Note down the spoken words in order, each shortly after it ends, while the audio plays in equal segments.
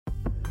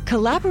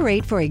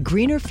Collaborate for a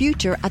greener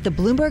future at the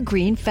Bloomberg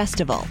Green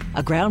Festival,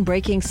 a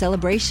groundbreaking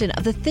celebration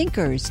of the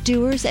thinkers,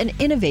 doers, and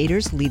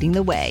innovators leading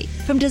the way.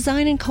 From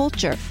design and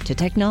culture to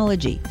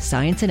technology,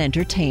 science, and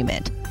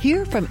entertainment.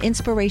 Hear from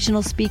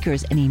inspirational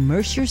speakers and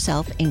immerse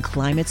yourself in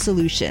climate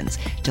solutions.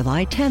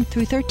 July 10th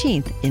through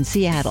 13th in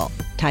Seattle.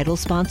 Title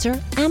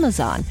sponsor,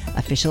 Amazon.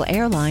 Official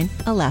airline,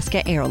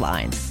 Alaska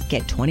Airlines.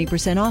 Get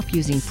 20% off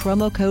using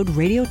promo code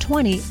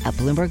Radio20 at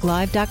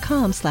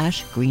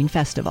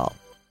BloombergLive.com/greenfestival.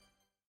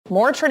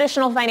 More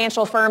traditional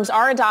financial firms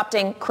are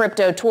adopting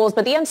crypto tools,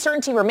 but the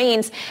uncertainty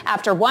remains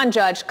after one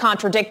judge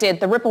contradicted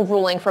the Ripple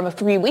ruling from a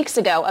few weeks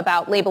ago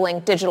about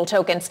labeling digital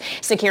tokens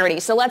security.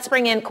 So let's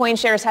bring in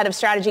CoinShares head of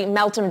strategy,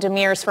 Meltem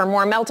Demirors, for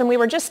more. Meltem, we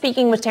were just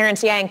speaking with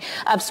Terrence Yang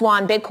of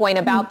Swan Bitcoin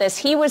about this.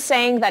 He was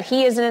saying that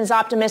he isn't as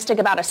optimistic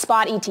about a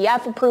spot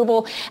ETF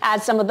approval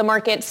as some of the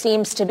market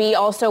seems to be.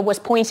 Also was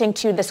pointing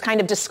to this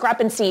kind of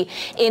discrepancy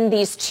in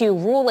these two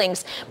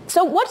rulings.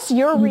 So what's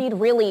your read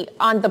really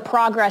on the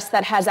progress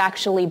that has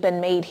actually been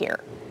made here?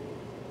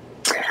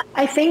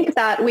 I think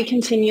that we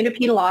continue to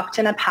be locked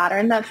in a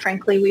pattern that,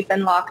 frankly, we've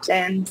been locked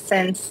in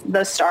since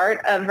the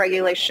start of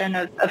regulation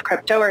of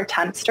crypto, or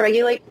attempts to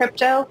regulate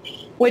crypto,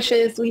 which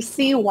is we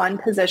see one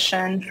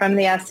position from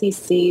the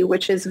SEC,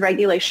 which is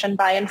regulation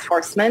by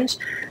enforcement.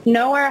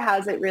 Nowhere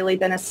has it really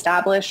been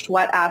established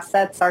what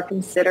assets are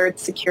considered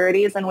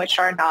securities and which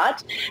are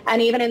not.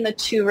 And even in the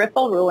two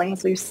Ripple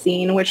rulings we've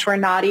seen, which were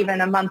not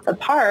even a month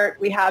apart,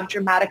 we have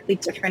dramatically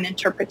different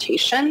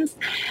interpretations.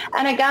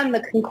 And again, the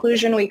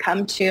conclusion we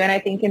come to, and I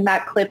think in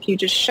that clip you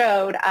just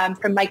showed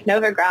from Mike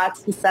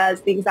Novogratz, who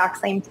says the exact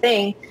same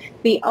thing,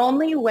 the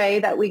only way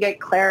that we get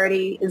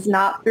clarity is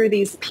not through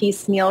these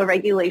piecemeal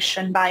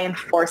regulation by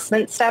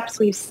enforcement steps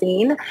we've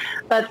seen,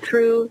 but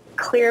through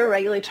clear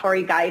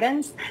regulatory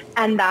guidance.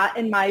 And that,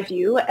 in my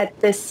view, at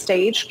this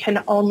stage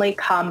can only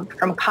come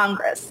from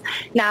Congress.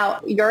 Now,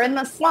 you're in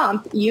the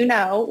swamp. You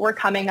know we're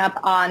coming up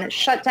on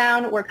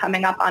shutdown. We're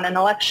coming up on an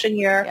election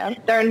year.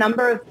 Yep. There are a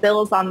number of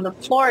bills on the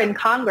floor in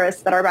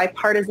Congress that are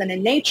bipartisan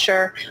in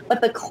nature,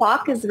 but the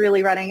clock is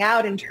really running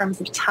out in terms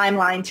of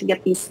timeline to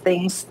get these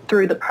things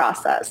through the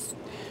process.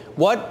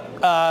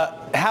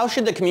 How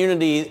should the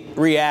community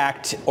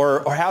react,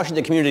 or how should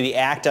the community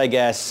act, I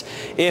guess,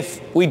 if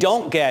we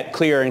don't get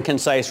clear and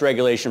concise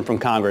regulation from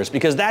Congress?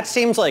 Because that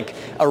seems like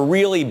a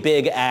really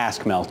big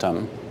ask,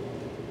 Meltem.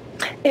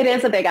 It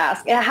is a big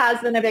ask. It has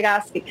been a big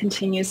ask. It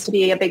continues to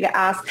be a big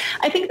ask.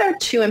 I think there are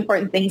two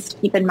important things to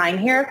keep in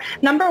mind here.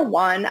 Number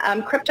one,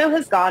 crypto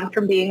has gone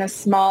from being a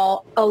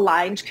small,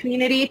 aligned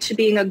community to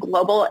being a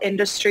global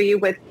industry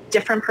with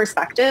different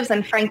perspectives,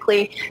 and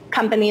frankly,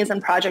 companies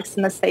and projects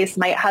in the space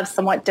might have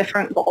somewhat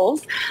different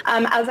goals.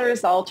 As a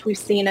result, we've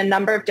seen a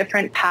number of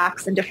different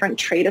PACs and different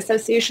trade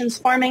associations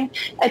forming,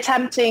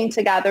 attempting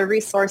to gather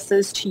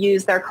resources to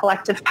use their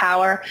collective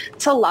power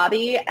to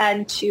lobby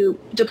and to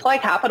deploy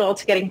capital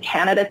to getting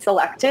candidates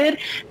elected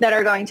that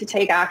are going to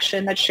take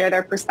action, that share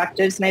their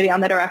perspectives maybe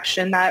on the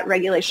direction that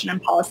regulation and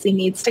policy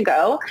needs to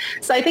go.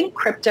 So I think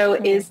crypto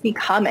is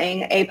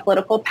becoming a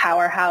political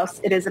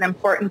powerhouse. It is an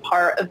important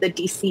part of the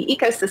DC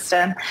ecosystem.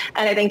 And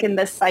I think in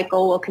this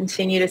cycle, we'll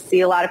continue to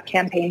see a lot of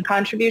campaign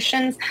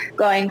contributions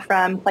going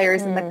from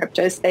players in the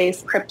crypto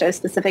space,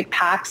 crypto-specific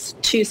PACs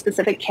to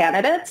specific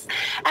candidates.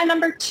 And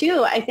number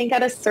two, I think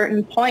at a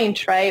certain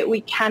point, right,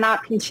 we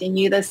cannot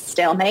continue this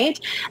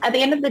stalemate. At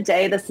the end of the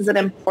day, this is an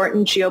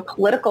important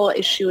geopolitical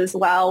issue as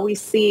well. We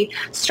see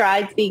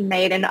strides being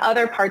made in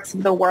other parts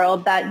of the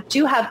world that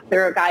do have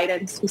clearer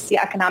guidance. We see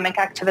economic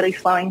activity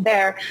flowing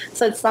there.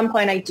 So at some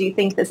point, I do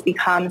think this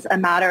becomes a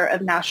matter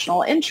of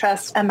national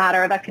interest, a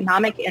matter of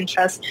economic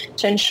interest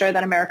to ensure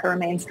that America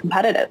remains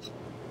competitive.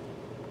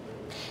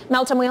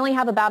 Meltem, we only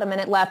have about a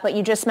minute left, but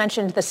you just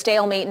mentioned the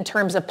stalemate in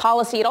terms of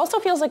policy. It also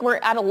feels like we're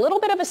at a little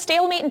bit of a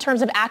stalemate in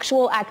terms of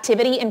actual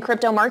activity in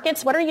crypto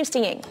markets. What are you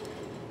seeing?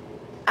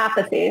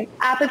 Apathy,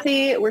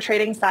 we're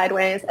trading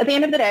sideways. At the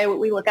end of the day, what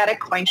we look at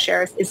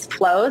CoinShares is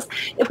flows.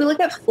 If we look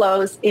at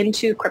flows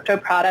into crypto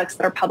products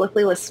that are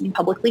publicly listed and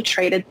publicly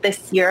traded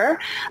this year,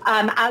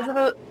 as of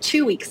about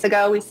 2 weeks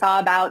ago, we saw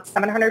about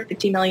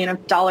 $750 million of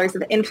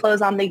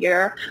inflows on the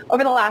year.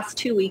 Over the last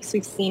 2 weeks,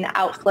 we've seen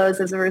outflows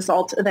as a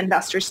result of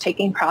investors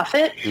taking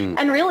profit.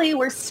 And really,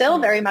 we're still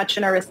very much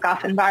in a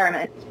risk-off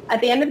environment. At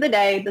the end of the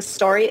day, the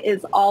story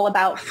is all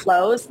about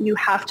flows. You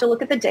have to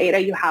look at the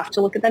data. You have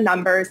to look at the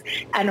numbers.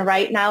 And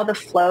right now, the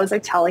flows are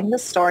telling the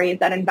story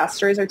that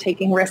investors are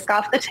taking risk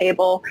off the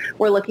table.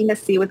 We're looking to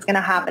see what's going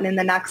to happen in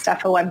the next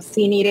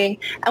FOMC meeting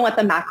and what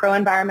the macro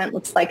environment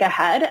looks like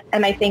ahead.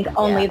 And I think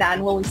only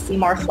then will we see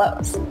more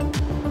flows.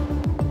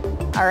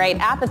 All right,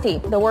 apathy,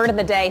 the word of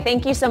the day.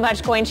 Thank you so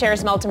much,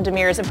 CoinShares Meltem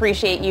Demirors.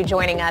 Appreciate you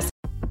joining us.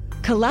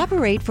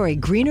 Collaborate for a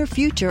greener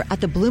future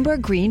at the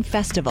Bloomberg Green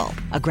Festival,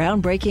 a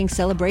groundbreaking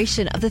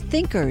celebration of the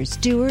thinkers,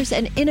 doers,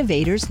 and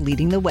innovators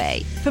leading the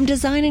way. From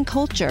design and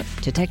culture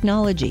to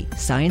technology,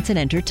 science, and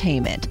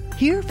entertainment.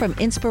 Hear from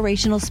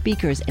inspirational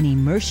speakers and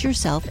immerse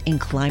yourself in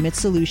climate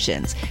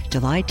solutions.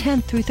 July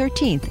 10th through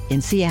 13th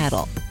in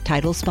Seattle.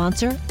 Title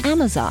sponsor,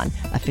 Amazon.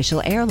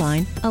 Official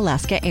airline,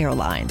 Alaska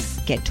Airlines.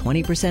 Get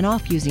 20%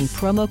 off using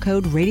promo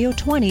code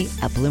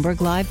radio20 at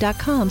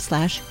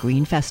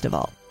BloombergLive.com/Green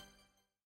Festival.